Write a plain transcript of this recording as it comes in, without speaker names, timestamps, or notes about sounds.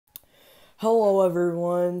Hello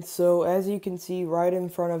everyone, so as you can see right in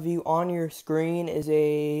front of you on your screen is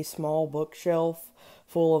a small bookshelf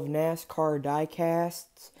full of NASCAR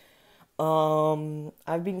diecasts.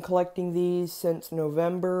 I've been collecting these since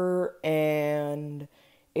November and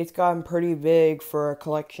it's gotten pretty big for a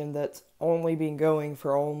collection that's only been going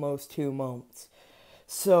for almost 2 months.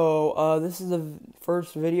 So this is the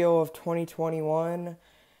first video of 2021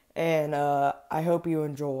 and I hope you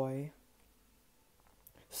enjoy.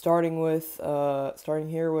 Starting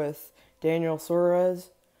here with Daniel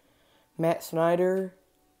Suarez, Matt Snyder,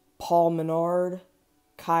 Paul Menard,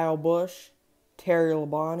 Kyle Busch, Terry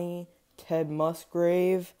Labonte, Ted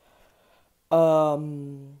Musgrave,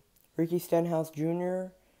 Ricky Stenhouse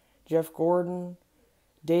Jr., Jeff Gordon,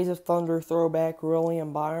 Days of Thunder throwback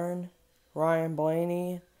William Byron, Ryan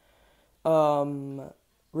Blaney,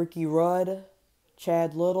 Ricky Rudd,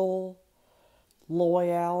 Chad Little,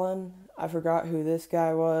 Loy Allen. I forgot who this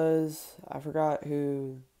guy was. I forgot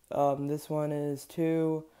who this one is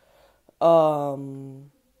too.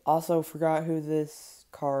 Also forgot who this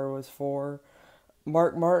car was for.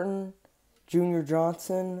 Mark Martin, Junior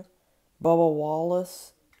Johnson, Bubba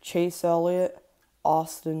Wallace, Chase Elliott,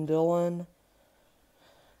 Austin Dillon,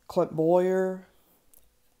 Clint Boyer,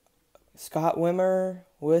 Scott Wimmer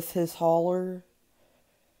with his hauler,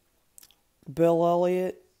 Bill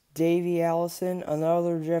Elliott, Davey Allison,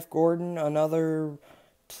 another Jeff Gordon, another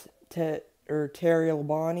Terry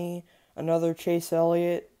Labonte, another Chase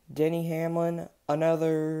Elliott, Denny Hamlin,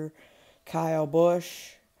 another Kyle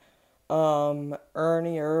Busch,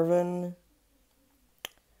 Ernie Irvin,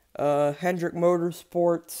 Hendrick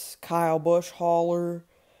Motorsports, Kyle Busch hauler,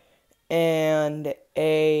 and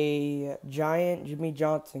a giant Jimmy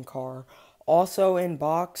Johnson car. Also in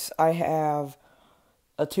box, I have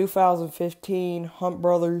a 2015 Hunt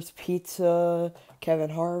Brothers Pizza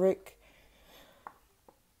Kevin Harvick,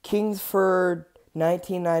 Kingsford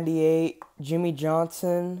 1998 Jimmy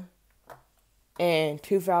Johnson, and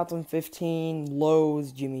 2015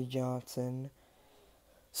 Lowe's Jimmy Johnson.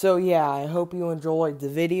 So yeah, I hope you enjoyed the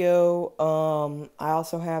video. I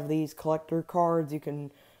also have these collector cards. You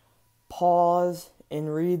can pause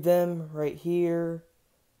and read them right here.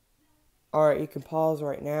 Alright, you can pause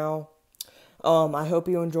right now. I hope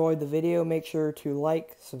you enjoyed the video. Make sure to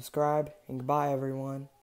like, subscribe, and goodbye, everyone.